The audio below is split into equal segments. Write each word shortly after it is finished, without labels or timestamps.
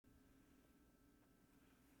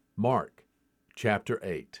Mark chapter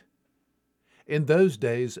 8. In those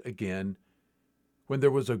days again, when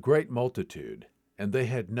there was a great multitude, and they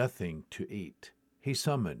had nothing to eat, he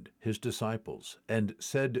summoned his disciples and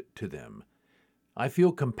said to them, I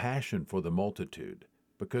feel compassion for the multitude,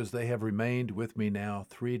 because they have remained with me now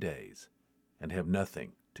 3 days, and have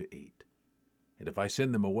nothing to eat. And if I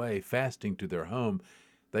send them away fasting to their home,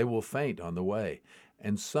 they will faint on the way,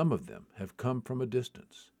 and some of them have come from a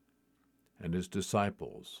distance. And his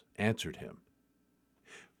disciples answered him,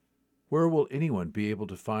 Where will anyone be able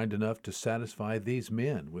to find enough to satisfy these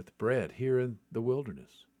men with bread here in the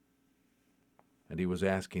wilderness? And he was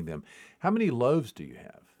asking them, How many loaves do you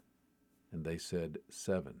have? And they said,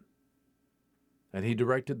 7. And he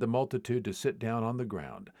directed the multitude to sit down on the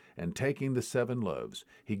ground, and taking the 7 loaves,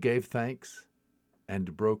 he gave thanks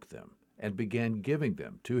and broke them, and began giving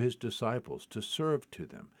them to his disciples to serve to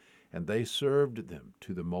them, and they served them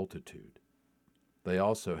to the multitude. They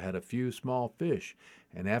also had a few small fish,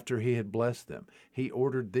 and after he had blessed them, he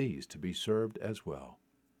ordered these to be served as well.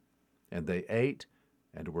 And they ate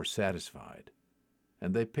and were satisfied.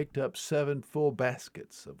 And they picked up 7 full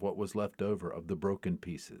baskets of what was left over of the broken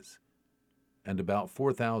pieces. And about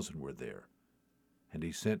 4,000 were there. And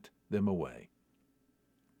he sent them away.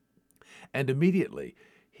 And immediately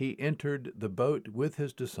he entered the boat with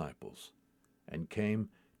his disciples, and came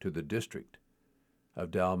to the district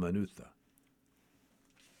of Dalmanutha.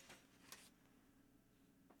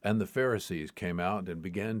 And the Pharisees came out and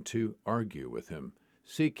began to argue with him,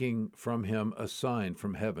 seeking from him a sign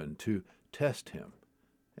from heaven to test him.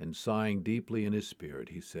 And sighing deeply in his spirit,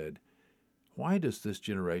 he said, Why does this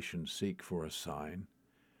generation seek for a sign?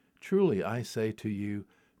 Truly I say to you,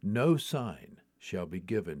 no sign shall be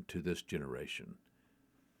given to this generation.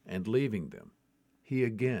 And leaving them, he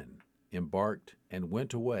again embarked and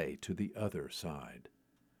went away to the other side.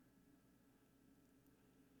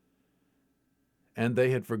 And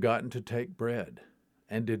they had forgotten to take bread,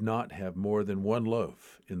 and did not have more than 1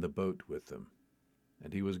 loaf in the boat with them.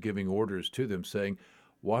 And he was giving orders to them, saying,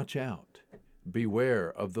 Watch out,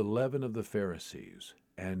 beware of the leaven of the Pharisees,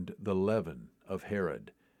 and the leaven of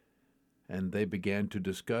Herod. And they began to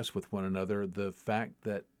discuss with one another the fact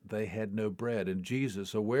that they had no bread. And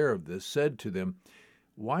Jesus, aware of this, said to them,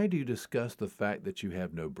 Why do you discuss the fact that you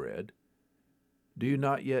have no bread? Do you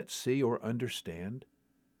not yet see or understand?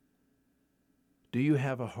 Do you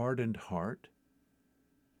have a hardened heart?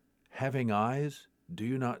 Having eyes, do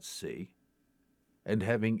you not see? And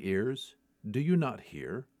having ears, do you not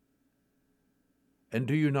hear? And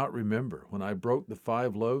do you not remember when I broke the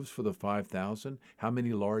 5 loaves for the 5,000, how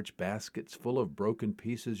many large baskets full of broken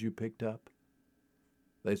pieces you picked up?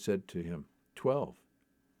 They said to him, 12.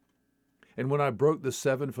 And when I broke the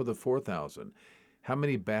 7 for the 4,000, how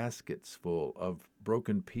many baskets full of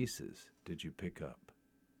broken pieces did you pick up?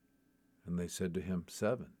 And they said to him,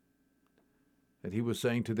 7. And he was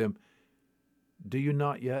saying to them, Do you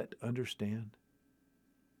not yet understand?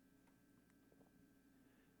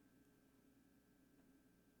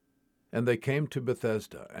 And they came to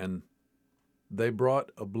Bethesda, and they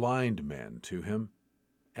brought a blind man to him,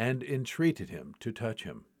 and entreated him to touch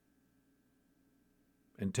him.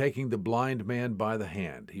 And taking the blind man by the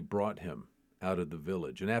hand, he brought him out of the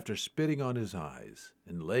village. And after spitting on his eyes,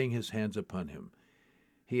 and laying his hands upon him,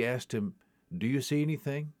 he asked him, Do you see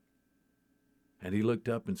anything? And he looked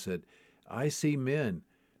up and said, I see men,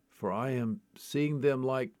 for I am seeing them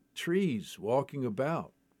like trees walking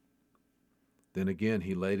about. Then again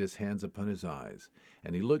he laid his hands upon his eyes,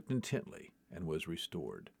 and he looked intently, and was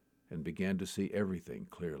restored, and began to see everything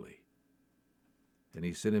clearly. And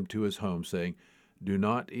he sent him to his home, saying, Do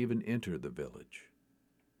not even enter the village.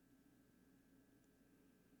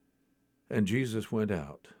 And Jesus went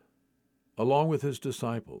out, along with his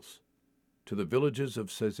disciples, to the villages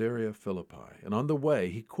of Caesarea Philippi. And on the way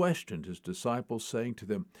he questioned his disciples, saying to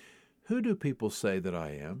them, Who do people say that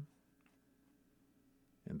I am?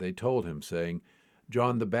 And they told him, saying,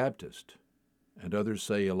 John the Baptist, and others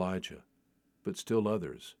say Elijah, but still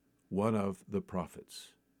others, one of the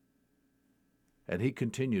prophets. And he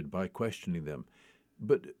continued by questioning them,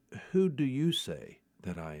 But who do you say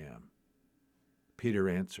that I am? Peter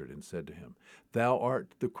answered and said to him, Thou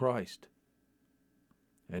art the Christ.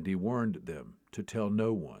 And he warned them to tell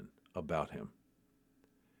no one about him.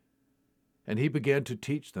 And he began to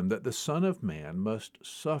teach them that the Son of Man must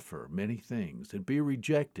suffer many things, and be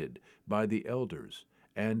rejected by the elders,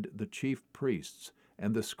 and the chief priests,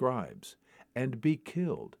 and the scribes, and be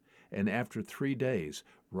killed, and after 3 days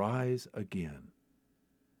rise again.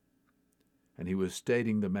 And he was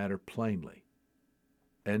stating the matter plainly.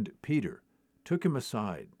 And Peter took him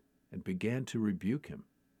aside and began to rebuke him.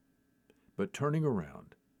 But turning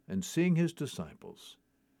around and seeing his disciples,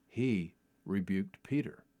 he rebuked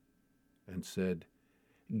Peter and said,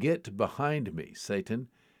 "Get behind me, Satan,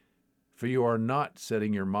 for you are not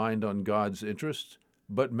setting your mind on God's interests,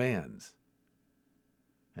 but man's."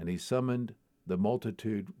 And he summoned the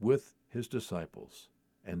multitude with his disciples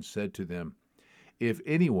and said to them, "If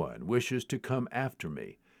anyone wishes to come after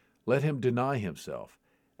me, let him deny himself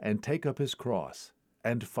and take up his cross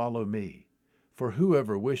and follow me. For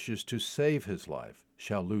whoever wishes to save his life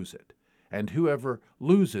shall lose it, and whoever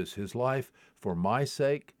loses his life for my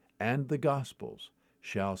sake and the gospel's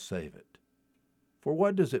shall save it. For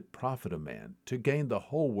what does it profit a man to gain the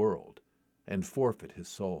whole world and forfeit his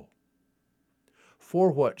soul?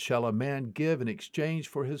 For what shall a man give in exchange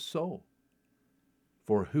for his soul?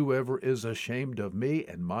 For whoever is ashamed of me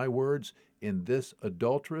and my words in this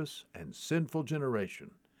adulterous and sinful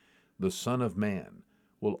generation, the Son of Man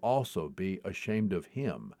will also be ashamed of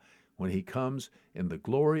him when he comes in the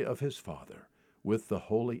glory of his Father with the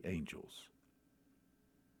holy angels."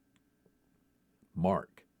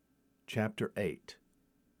 Mark chapter 8.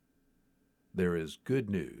 There is good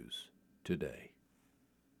news today.